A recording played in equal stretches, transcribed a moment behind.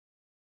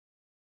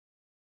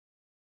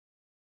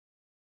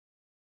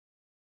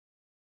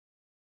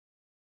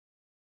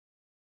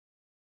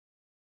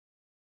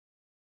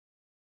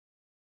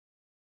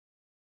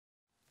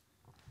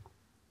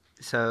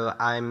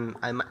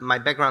My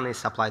background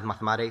is applied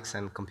mathematics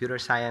and computer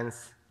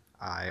science.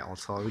 I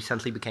also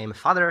recently became a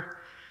father,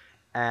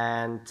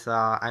 and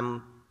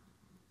I'm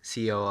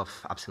CEO of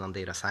Epsilon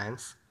Data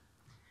Science.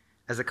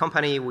 As a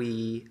company,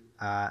 we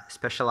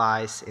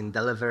specialize in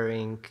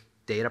delivering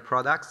data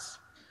products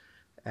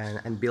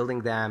and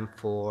building them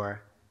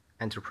for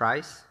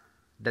enterprise.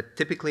 That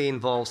typically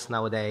involves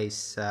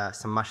nowadays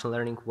some machine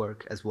learning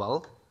work as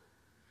well.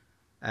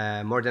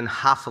 More than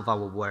half of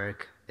our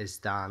work is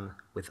done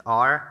with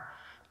R,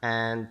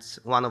 and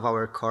one of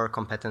our core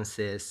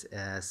competencies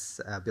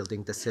is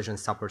building decision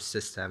support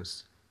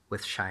systems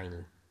with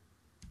Shiny.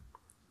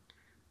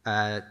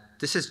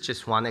 This is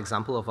just one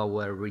example of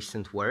our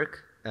recent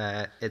work.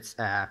 It's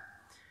a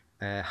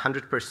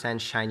 100%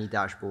 Shiny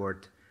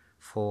dashboard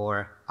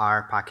for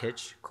our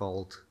package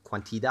called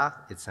Quantida.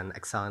 It's an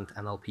excellent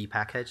NLP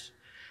package.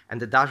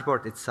 And the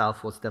dashboard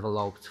itself was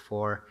developed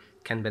for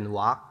Ken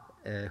Benoit,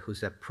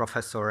 who's a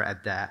professor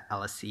at the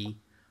LSE,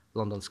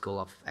 London School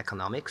of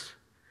Economics.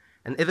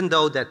 And even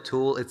though that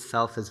tool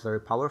itself is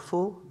very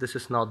powerful, this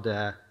is not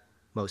the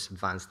most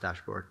advanced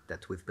dashboard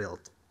that we've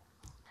built.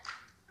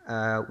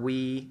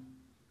 We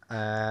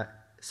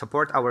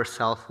support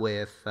ourselves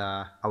with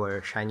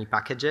our Shiny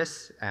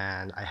packages,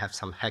 and I have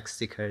some hex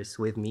stickers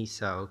with me,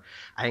 so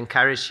I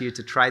encourage you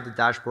to try the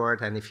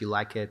dashboard, and if you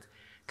like it,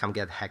 come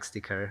get hex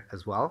sticker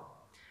as well.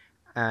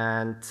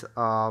 And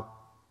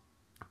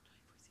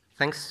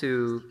thanks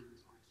to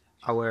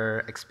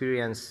our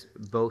experience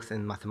both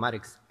in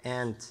mathematics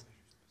and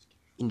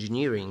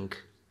engineering,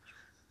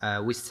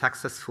 we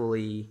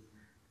successfully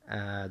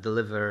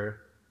deliver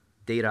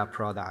data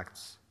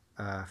products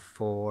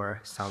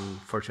for some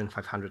Fortune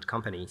 500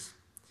 companies.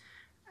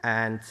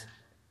 And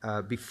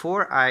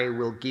before I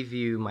will give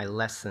you my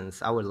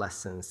lessons, our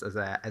lessons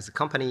as a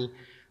company,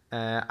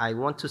 I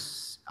want to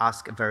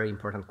ask a very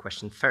important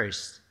question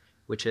first,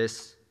 which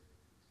is,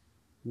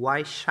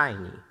 why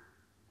Shiny?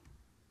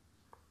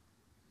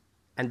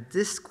 And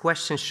this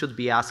question should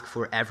be asked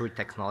for every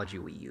technology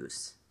we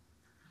use.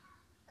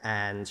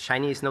 And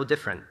Shiny is no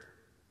different.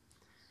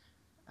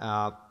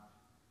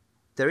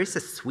 There is a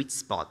sweet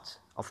spot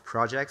of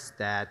projects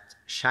that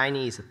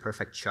Shiny is a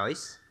perfect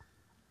choice.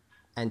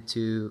 And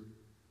to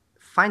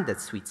find that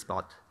sweet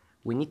spot,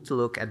 we need to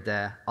look at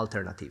the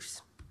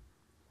alternatives.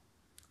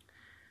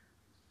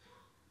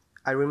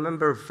 I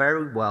remember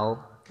very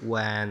well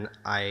when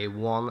I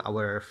won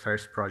our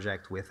first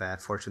project with a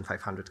Fortune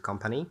 500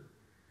 company.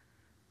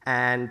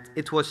 And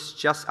it was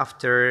just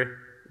after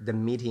the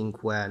meeting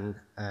when,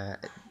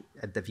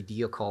 at the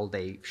video call,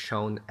 they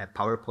shown a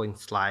PowerPoint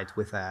slide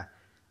with an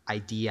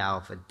idea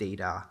of a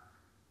data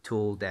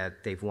tool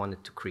that they've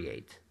wanted to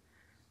create.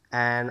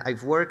 And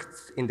I've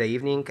worked in the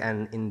evening,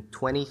 and in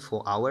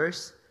 24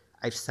 hours,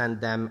 I've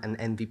sent them an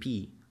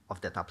MVP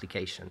of that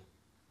application.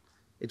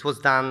 It was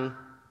done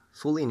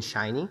fully in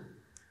Shiny,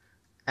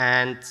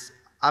 and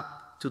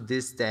up to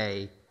this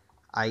day,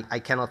 I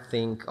cannot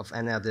think of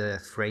any other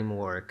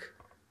framework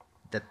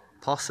that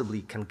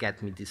possibly can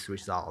get me these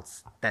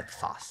results that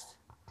fast.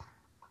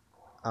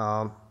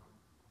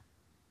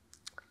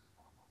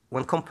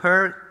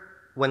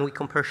 When we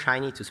compare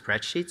Shiny to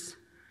spreadsheets,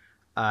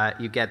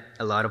 you get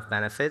a lot of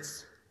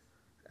benefits.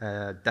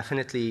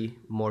 Definitely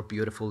more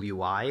beautiful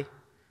UI,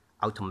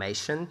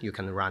 automation. You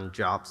can run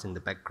jobs in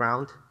the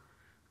background.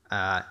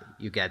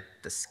 You get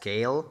the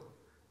scale.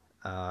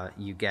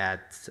 You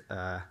get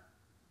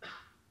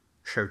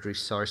shared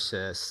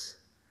resources.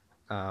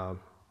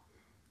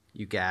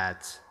 You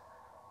get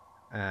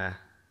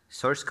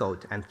source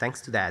code. And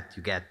thanks to that,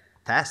 you get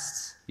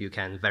tests. You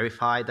can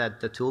verify that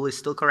the tool is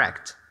still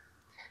correct.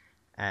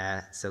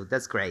 So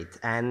that's great.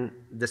 And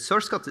the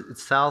source code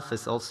itself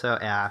is also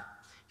a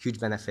huge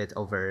benefit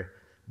over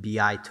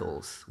BI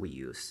tools we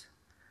use.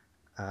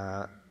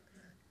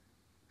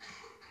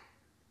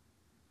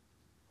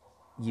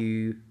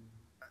 You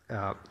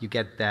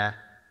get the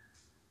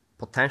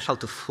potential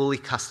to fully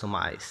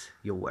customize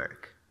your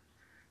work.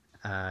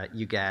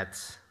 You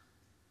get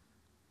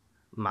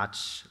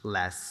much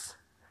less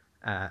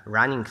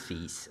running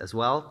fees as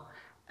well,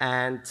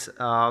 and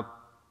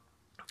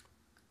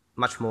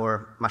much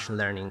more machine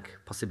learning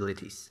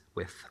possibilities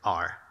with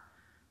R.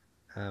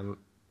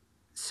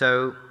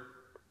 So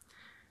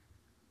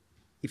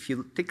if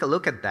you take a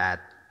look at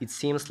that, it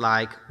seems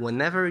like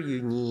whenever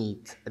you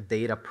need a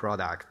data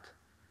product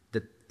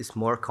that is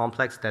more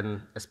complex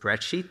than a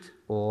spreadsheet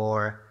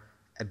or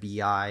a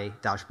BI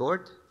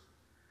dashboard,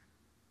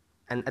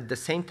 and at the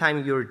same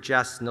time you're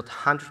just not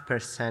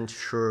 100%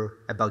 sure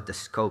about the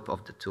scope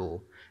of the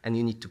tool, and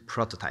you need to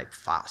prototype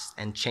fast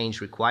and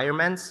change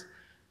requirements,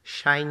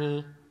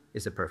 Shiny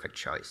is a perfect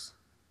choice.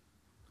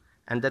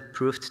 And that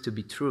proved to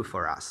be true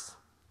for us.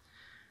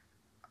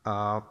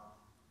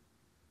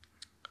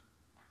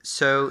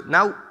 So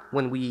now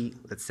when we,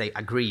 let's say,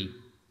 agree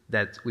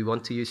that we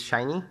want to use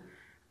Shiny,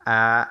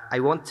 I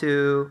want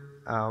to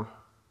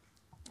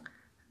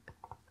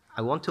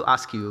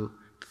ask you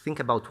to think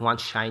about one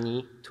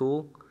Shiny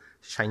tool,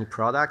 Shiny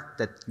product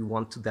that you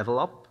want to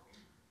develop,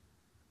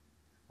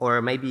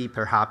 or maybe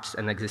perhaps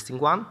an existing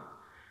one,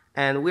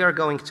 And we are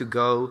going to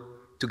go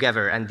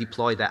together and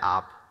deploy the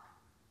app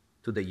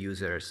to the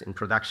users in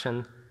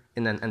production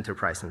in an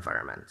enterprise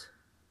environment.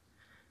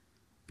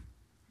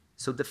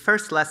 So the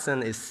first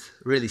lesson is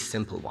really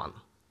simple one.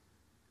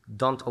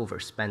 Don't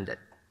overspend it.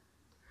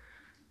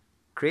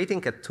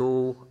 Creating a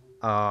tool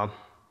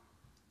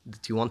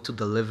that you want to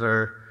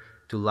deliver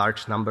to a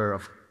large number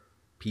of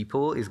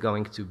people is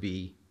going to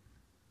be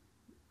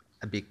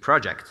a big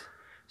project.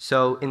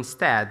 So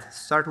instead,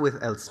 start with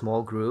a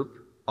small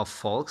group of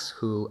folks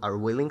who are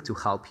willing to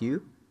help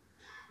you,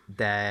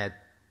 that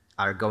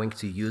are going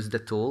to use the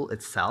tool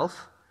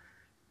itself,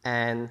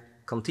 and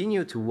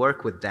continue to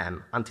work with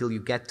them until you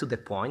get to the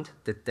point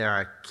that they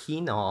are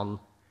keen on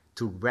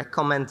to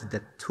recommend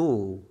the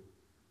tool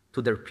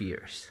to their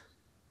peers.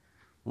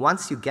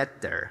 Once you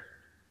get there,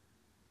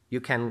 you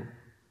can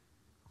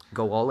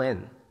go all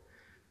in.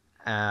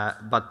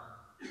 But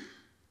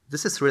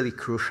this is really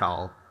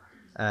crucial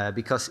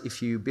because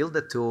if you build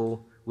a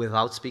tool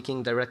without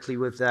speaking directly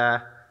with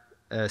the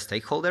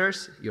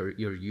stakeholders,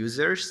 your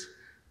users,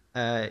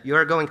 you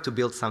are going to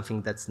build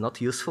something that's not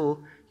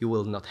useful. You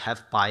will not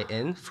have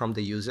buy-in from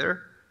the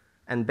user.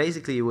 And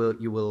basically,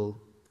 you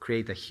will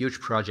create a huge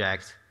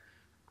project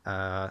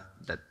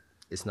that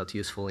is not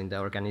useful in the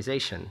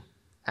organization,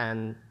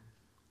 and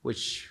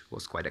which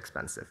was quite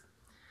expensive.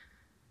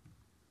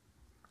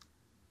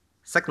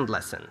 Second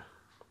lesson,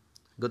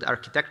 good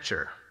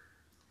architecture.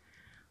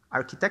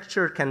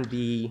 Architecture can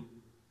be,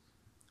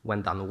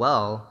 when done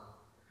well,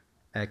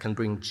 can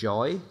bring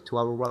joy to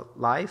our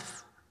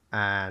life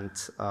and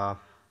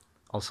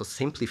also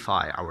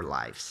simplify our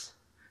lives.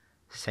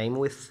 Same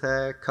with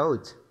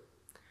code.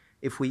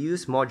 If we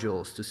use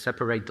modules to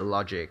separate the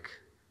logic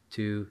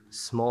to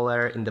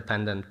smaller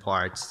independent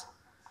parts,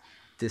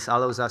 this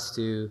allows us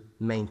to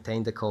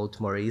maintain the code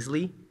more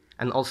easily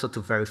and also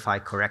to verify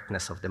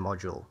correctness of the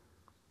module.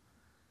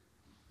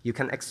 You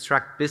can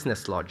extract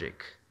business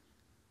logic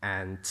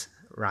and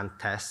run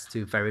tests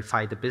to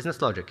verify the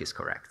business logic is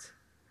correct.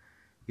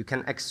 You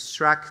can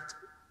extract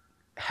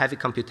heavy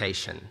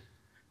computation.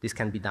 This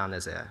can be done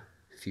as a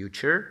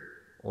feature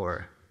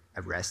or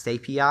a REST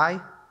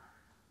API,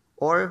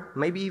 or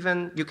maybe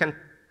even you can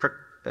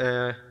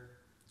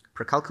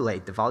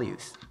precalculate the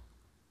values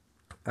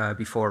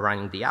before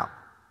running the app.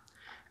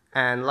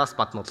 And last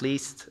but not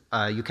least,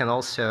 you can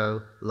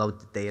also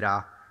load the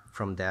data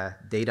from the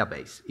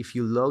database. If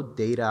you load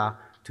data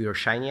to your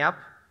Shiny app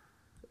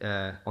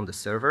on the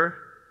server,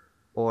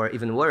 or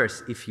even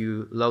worse, if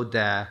you load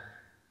the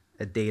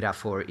data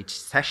for each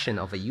session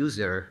of a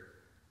user,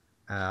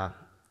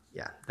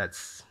 yeah,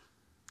 that's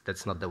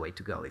not the way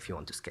to go if you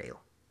want to scale.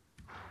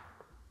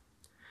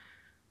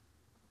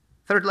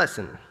 Third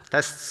lesson,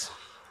 tests.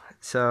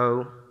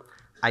 So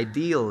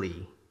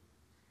ideally,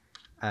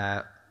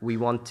 we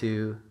want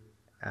to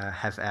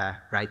have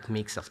a right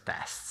mix of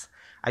tests.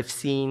 I've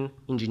seen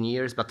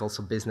engineers, but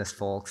also business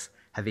folks,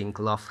 having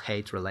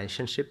love-hate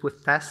relationship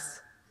with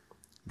tests.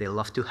 They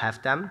love to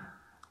have them,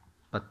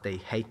 but they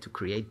hate to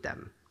create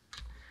them.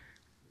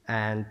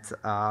 And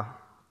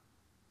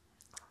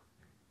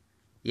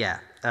yeah,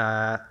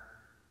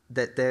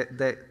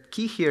 the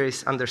key here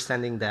is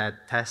understanding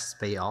that tests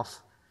pay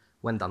off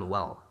when done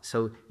well.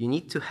 So you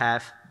need to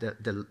have,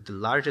 the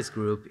largest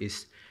group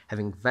is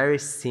having very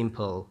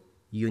simple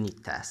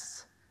unit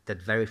tests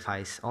that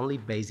verifies only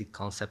basic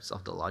concepts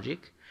of the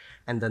logic,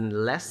 and then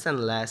less and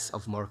less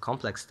of more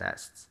complex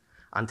tests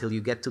until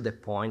you get to the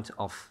point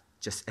of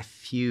just a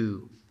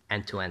few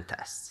end-to-end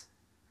tests.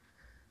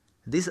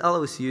 This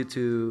allows you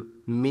to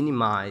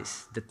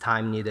minimize the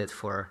time needed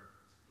for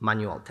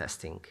manual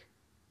testing.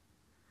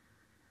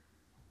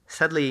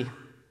 Sadly,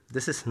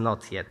 this is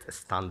not yet a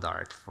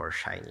standard for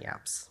Shiny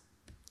apps.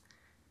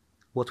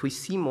 What we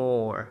see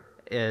more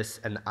is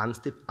an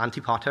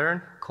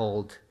anti-pattern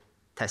called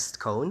test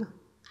cone,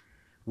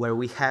 where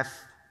we have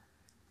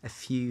a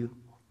few,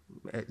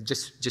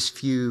 just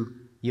few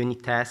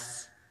unit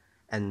tests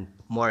and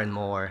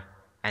more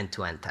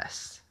end-to-end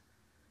tests.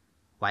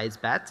 Why it's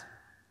bad?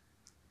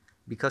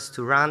 Because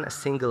to run a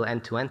single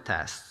end-to-end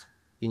test,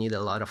 you need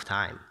a lot of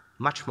time,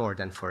 much more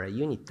than for a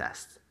unit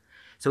test.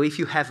 So if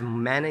you have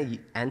many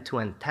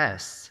end-to-end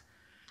tests,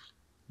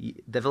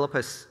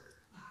 developers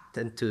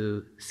tend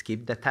to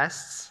skip the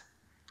tests,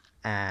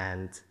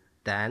 and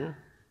then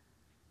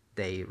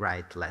they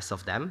write less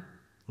of them,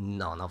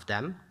 none of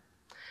them.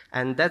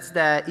 And that's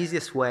the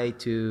easiest way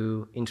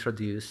to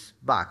introduce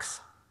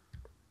bugs.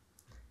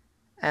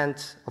 And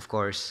of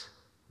course,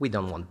 we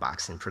don't want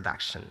bugs in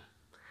production.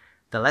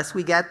 The less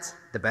we get,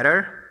 the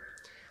better.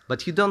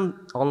 But you don't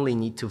only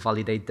need to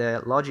validate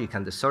the logic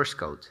and the source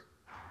code.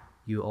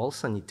 You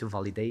also need to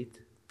validate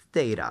the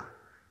data.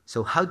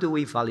 So how do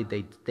we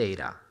validate the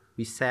data?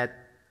 We set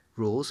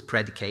rules,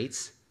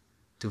 predicates,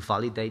 to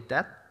validate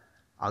that.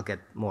 I'll get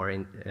more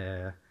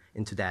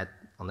into that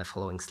on the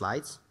following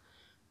slides.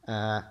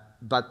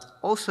 But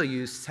also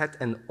you set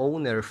an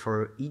owner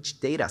for each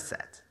data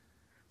set.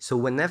 So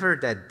whenever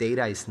that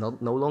data is no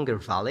longer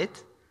valid,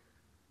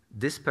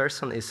 this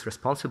person is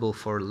responsible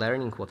for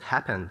learning what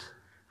happened,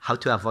 how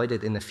to avoid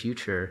it in the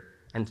future,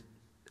 and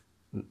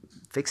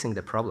fixing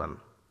the problem.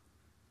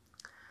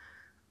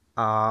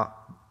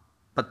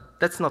 But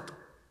that's not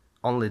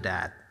only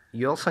that.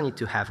 You also need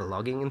to have a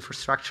logging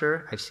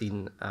infrastructure. I've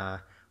seen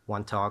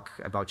one talk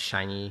about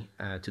Shiny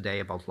today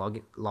about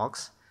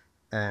logs.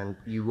 And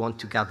you want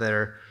to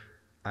gather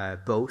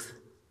both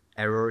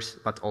errors,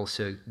 but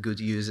also good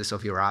uses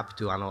of your app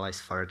to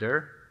analyze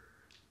further.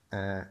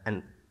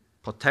 And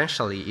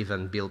potentially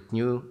even build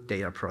new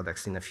data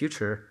products in the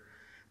future.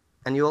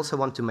 And you also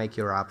want to make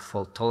your app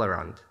fault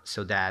tolerant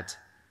so that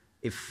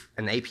if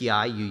an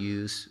API you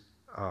use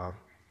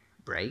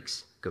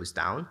breaks, goes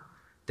down,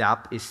 the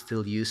app is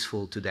still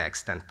useful to the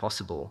extent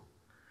possible.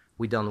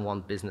 We don't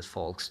want business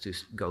folks to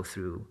go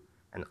through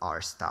an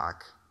R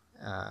stack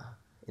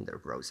in their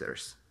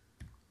browsers.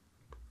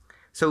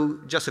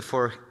 So just a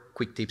 4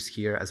 quick tips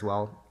here as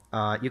well.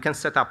 You can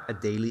set up a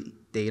daily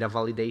data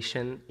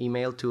validation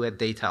email to a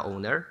data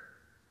owner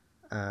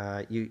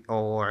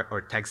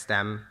or text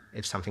them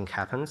if something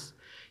happens.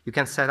 You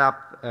can set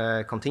up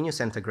continuous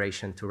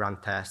integration to run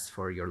tests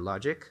for your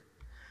logic,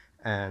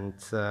 and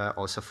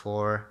also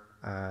for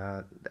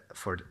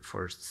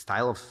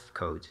style of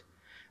code.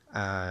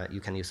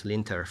 You can use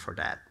linter for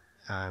that.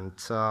 And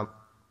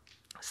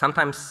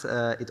sometimes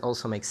it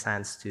also makes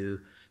sense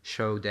to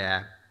show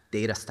the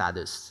data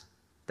status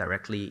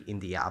directly in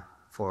the app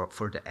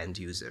for the end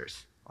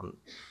users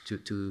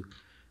to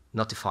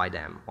notify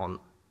them on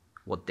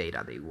what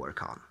data they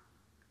work on.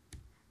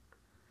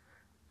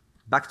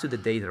 Back to the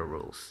data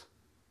rules.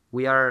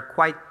 We are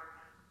quite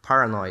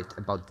paranoid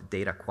about the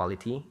data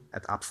quality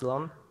at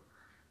Epsilon,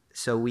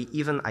 so we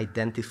even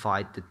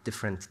identified the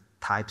different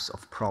types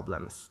of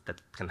problems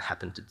that can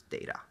happen to the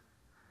data.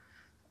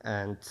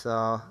 And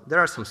there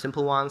are some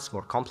simple ones,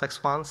 more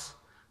complex ones.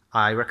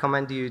 I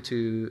recommend you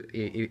to,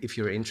 if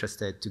you're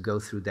interested, to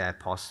go through the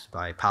post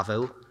by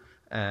Pavel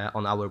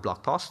on our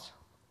blog post.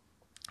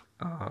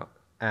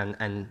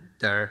 And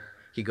there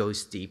he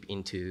goes deep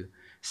into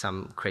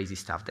some crazy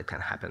stuff that can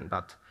happen.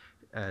 But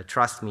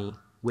trust me,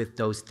 with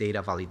those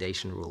data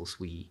validation rules,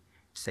 we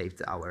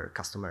saved our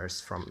customers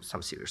from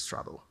some serious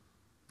trouble.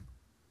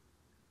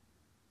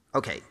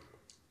 OK,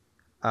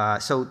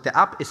 so the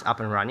app is up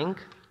and running,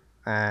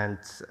 and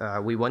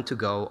we want to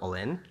go all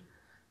in.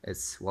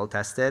 It's well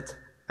tested.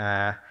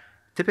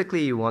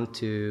 Typically, you want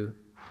to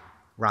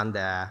run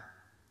the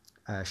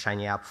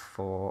Shiny app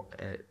for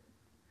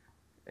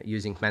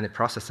using many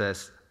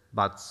processes,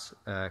 but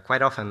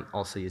quite often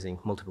also using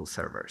multiple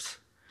servers.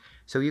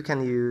 So you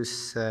can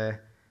use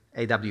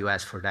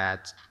AWS for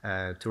that.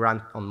 To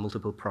run on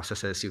multiple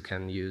processes, you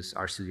can use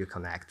RStudio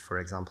Connect, for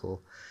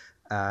example.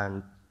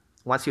 And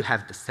once you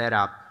have the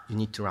setup, you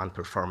need to run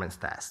performance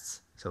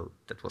tests. So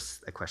that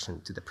was a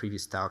question to the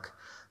previous talk.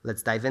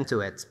 Let's dive into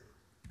it.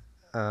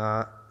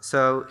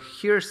 So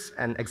here's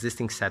an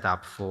existing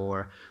setup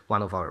for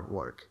one of our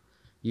work.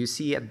 You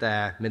see at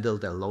the middle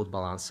the load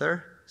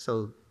balancer.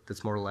 So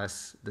that's more or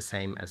less the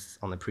same as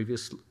on the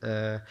previous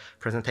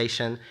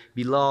presentation.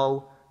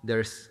 Below,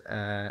 there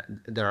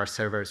are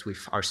servers with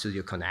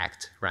RStudio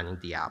Connect running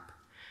the app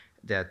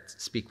that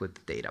speak with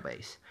the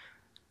database.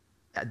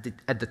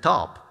 At the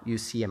top, you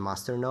see a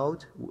master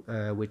node,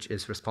 which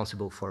is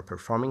responsible for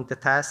performing the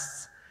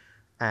tests.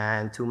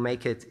 And to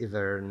make it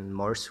even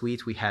more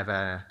sweet, we have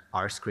a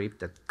R script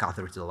that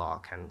gathers the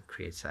log and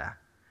creates a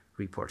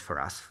report for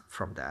us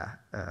from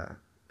the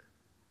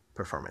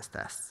performance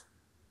tests.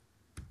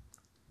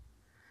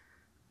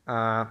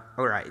 All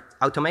right,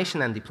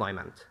 automation and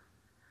deployment.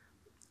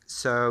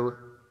 So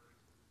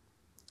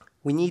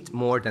we need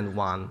more than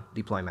one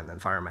deployment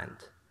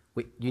environment.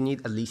 You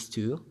need at least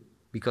 2,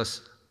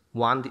 because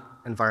one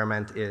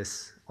environment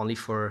is only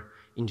for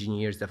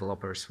engineers,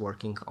 developers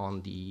working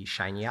on the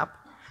Shiny app,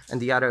 and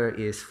the other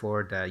is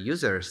for the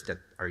users that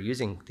are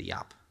using the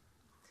app.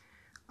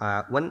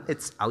 When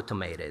it's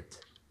automated,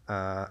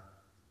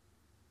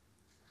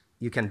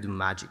 you can do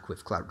magic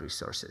with cloud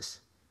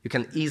resources. You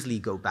can easily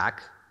go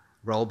back,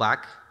 roll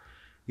back.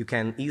 You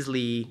can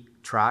easily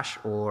trash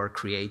or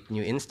create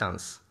new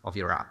instance of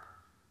your app.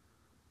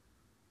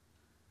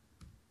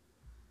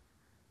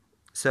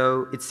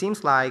 So it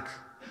seems like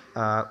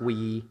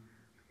we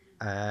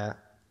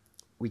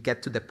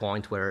get to the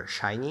point where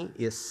Shiny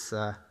is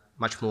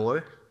much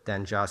more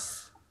than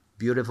just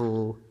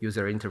beautiful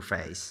user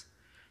interface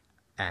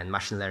and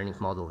machine learning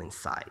model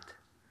inside.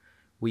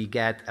 We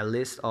get a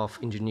list of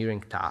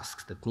engineering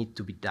tasks that need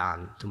to be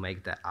done to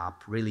make the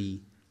app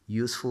really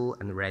useful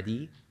and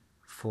ready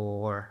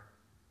for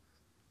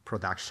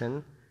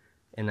production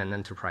in an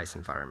enterprise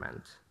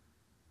environment.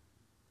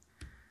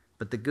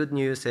 But the good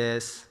news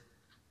is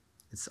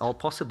it's all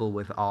possible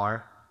with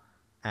R,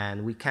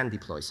 and we can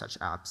deploy such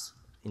apps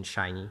in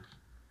Shiny.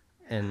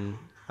 And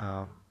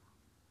oh,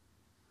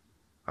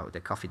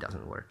 the coffee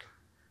doesn't work.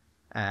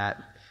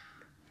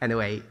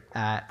 Anyway,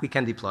 we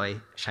can deploy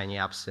Shiny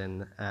apps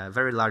in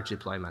very large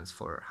deployments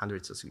for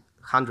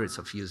hundreds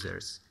of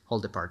users, whole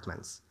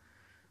departments.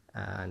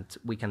 And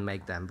we can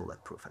make them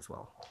bulletproof as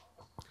well.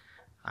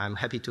 I'm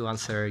happy to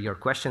answer your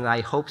question.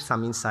 I hope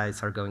some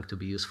insights are going to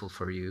be useful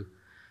for you.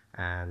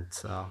 And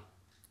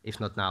If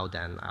not now,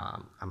 then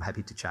I'm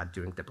happy to chat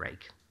during the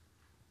break.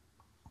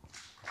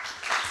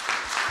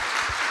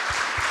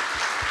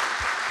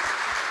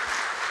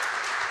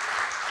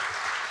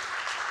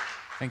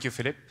 Thank you,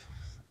 Filip.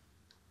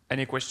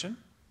 Any question?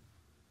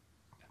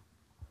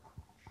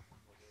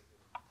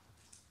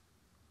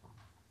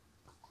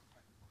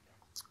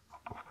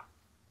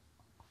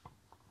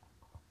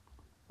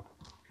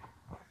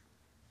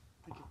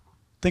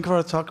 Thank you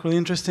for the talk, really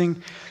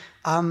interesting.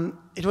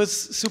 It was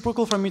super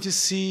cool for me to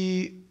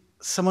see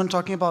someone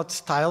talking about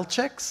style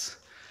checks.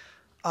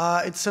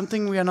 It's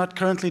something we are not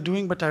currently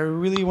doing, but I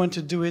really want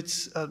to do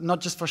it, not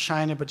just for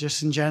Shiny, but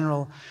just in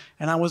general.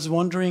 And I was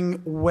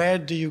wondering, where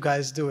do you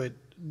guys do it?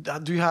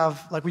 Do you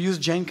have, like we use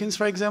Jenkins,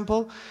 for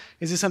example.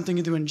 Is this something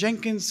you do in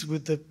Jenkins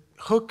with the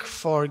hook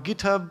for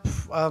GitHub?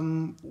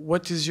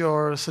 What is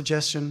your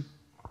suggestion?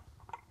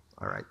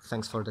 All right,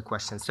 thanks for the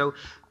question. So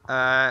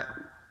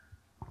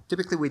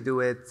typically we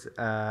do it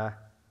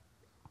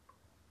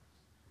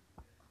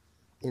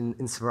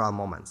in several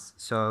moments.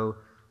 So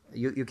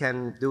you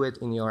can do it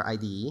in your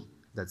IDE.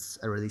 That's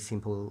a really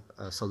simple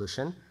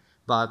solution.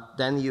 But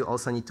then you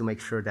also need to make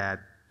sure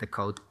that the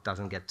code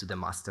doesn't get to the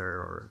master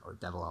or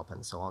develop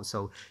and so on.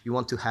 So you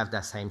want to have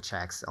the same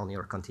checks on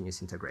your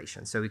continuous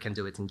integration. So you can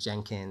do it in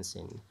Jenkins,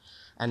 in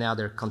any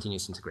other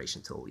continuous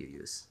integration tool you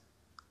use.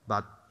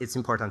 But it's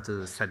important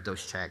to set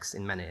those checks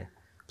in many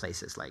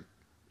places, like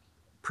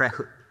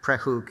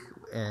pre-hook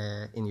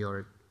in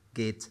your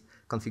Git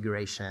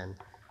configuration,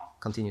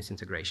 continuous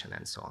integration,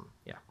 and so on.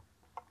 Yeah.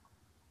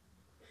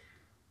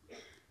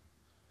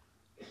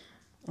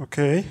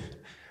 Okay.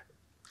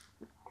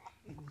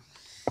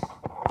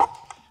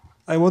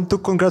 I want to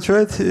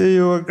congratulate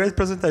you on a great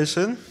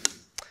presentation.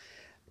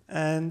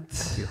 And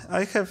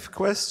I have a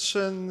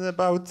question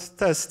about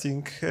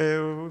testing.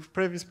 With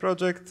previous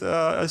project,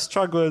 I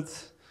struggled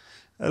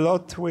a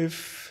lot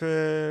with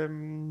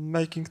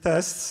making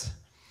tests.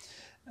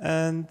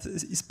 And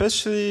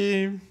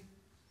especially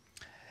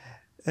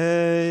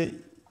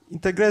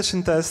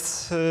integration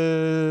tests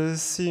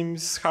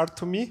seems hard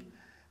to me.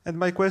 And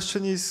my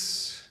question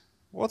is,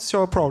 what's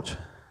your approach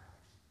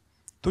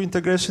to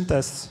integration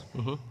tests?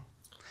 Mm-hmm.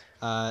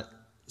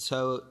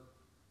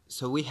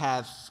 So we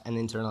have an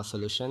internal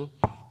solution.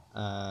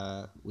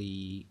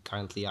 We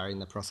currently are in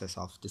the process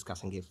of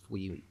discussing if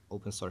we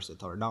open source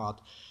it or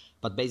not.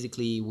 But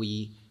basically,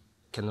 we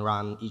can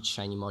run each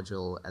Shiny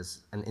module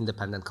as an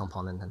independent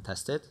component and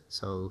test it.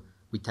 So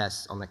we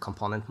test on a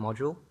component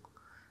module.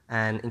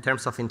 And in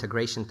terms of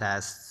integration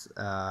tests,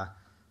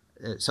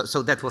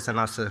 so that was an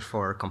answer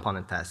for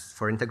component tests.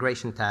 For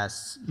integration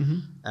tests,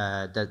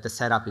 the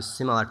setup is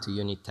similar to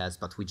unit tests,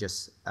 but we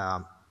just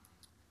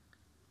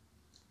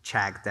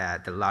check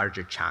the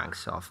larger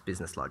chunks of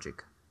business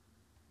logic.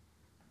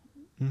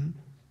 Mm-hmm.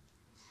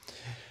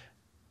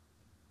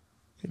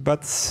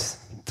 But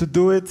to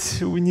do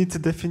it, we need a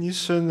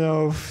definition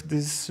of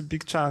these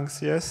big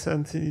chunks, yes?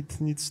 And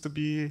it needs to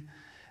be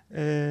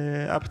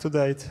up to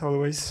date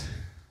always.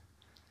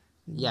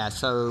 Yeah,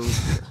 so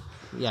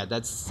yeah,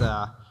 that's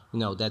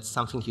that's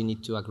something you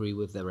need to agree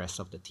with the rest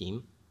of the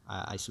team,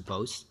 I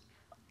suppose.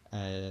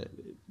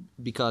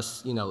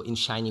 Because in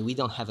Shiny we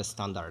don't have a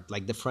standard.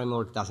 Like the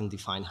framework doesn't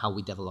define how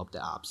we develop the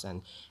apps,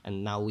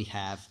 and now we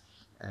have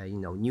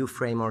new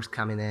frameworks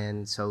coming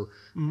in. So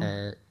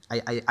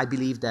I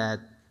believe that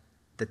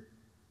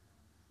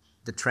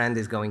the trend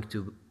is going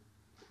to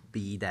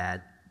be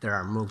that there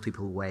are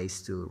multiple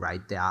ways to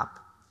write the app,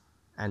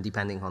 and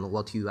depending on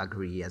what you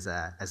agree as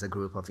a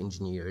group of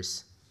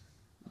engineers,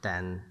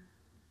 then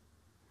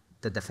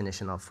the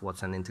definition of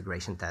what an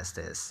integration test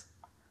is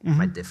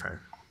might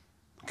differ.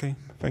 Okay,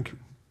 thank you.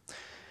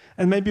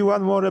 And maybe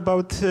one more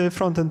about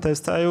front-end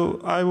test.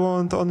 I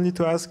want only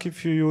to ask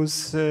if you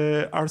use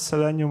R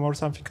Selenium or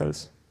something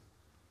else.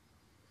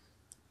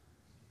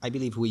 I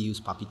believe we use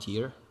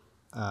Puppeteer,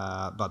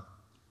 but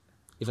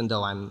even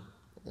though I'm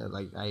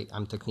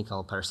a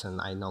technical person,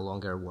 I no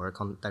longer work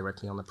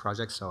directly on the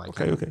project, so I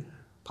can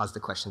pass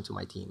the question to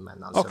my team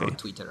and answer on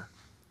Twitter.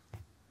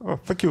 Oh,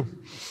 thank you.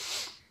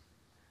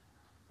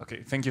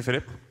 Okay, thank you,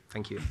 Filip.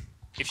 Thank you.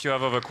 If you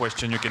have other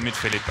questions, you can meet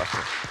Filip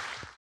after.